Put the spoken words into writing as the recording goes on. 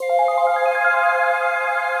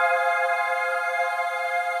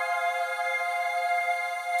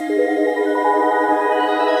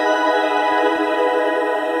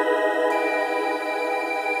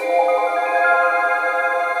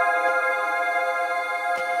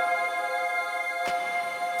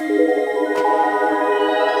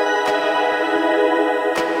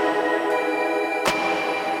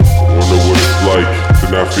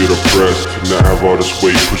Then I feel depressed, and I have all this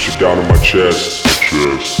weight pushing down on my chest.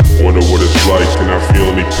 Wonder what it's like, and I feel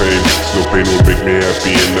any pain. Cause no pain will make me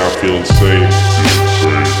happy and not feel insane.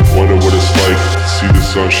 Wonder what it's like to see the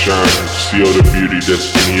sunshine, see all the beauty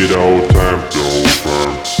that's been here the whole time.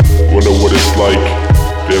 Wonder what it's like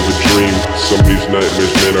to have a dream. Some of these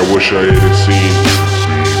nightmares, man, I wish I hadn't seen.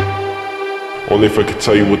 Only if I could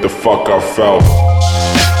tell you what the fuck I felt.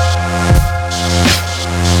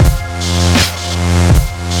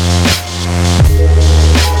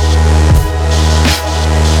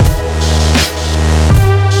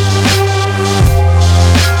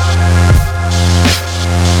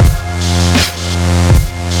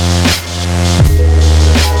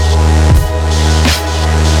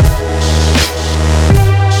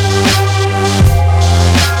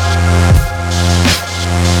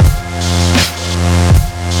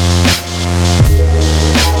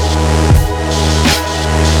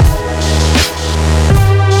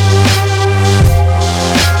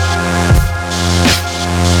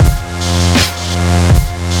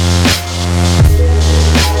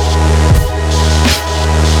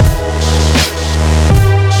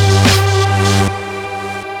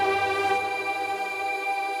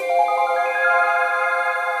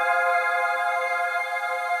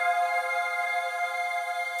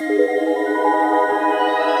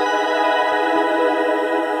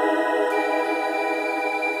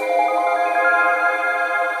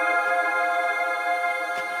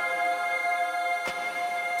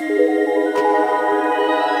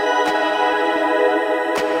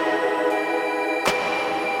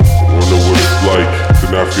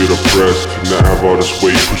 Then I feel depressed, and I have all this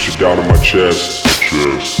weight pushing down on my chest.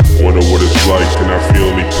 Wonder what it's like, and I feel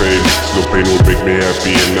any pain. Cause no pain will make me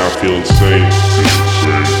happy and not feel insane.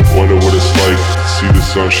 Wonder what it's like to see the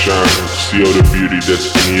sunshine, see all the beauty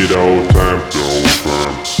that's been here the whole time.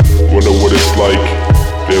 Wonder what it's like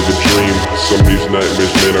to have a dream. Some of these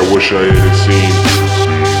nightmares, man, I wish I hadn't seen.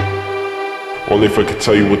 Only if I could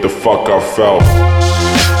tell you what the fuck I felt.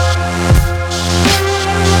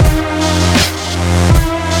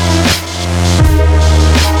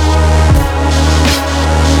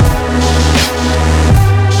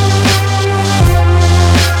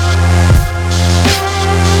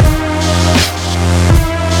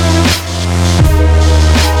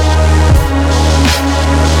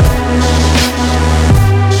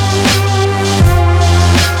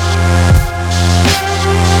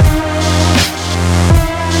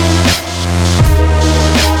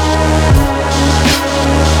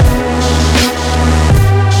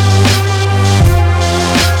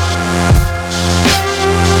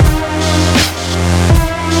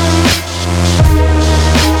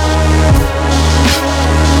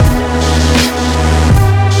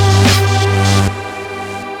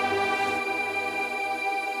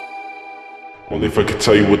 Only if I could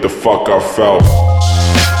tell you what the fuck I felt.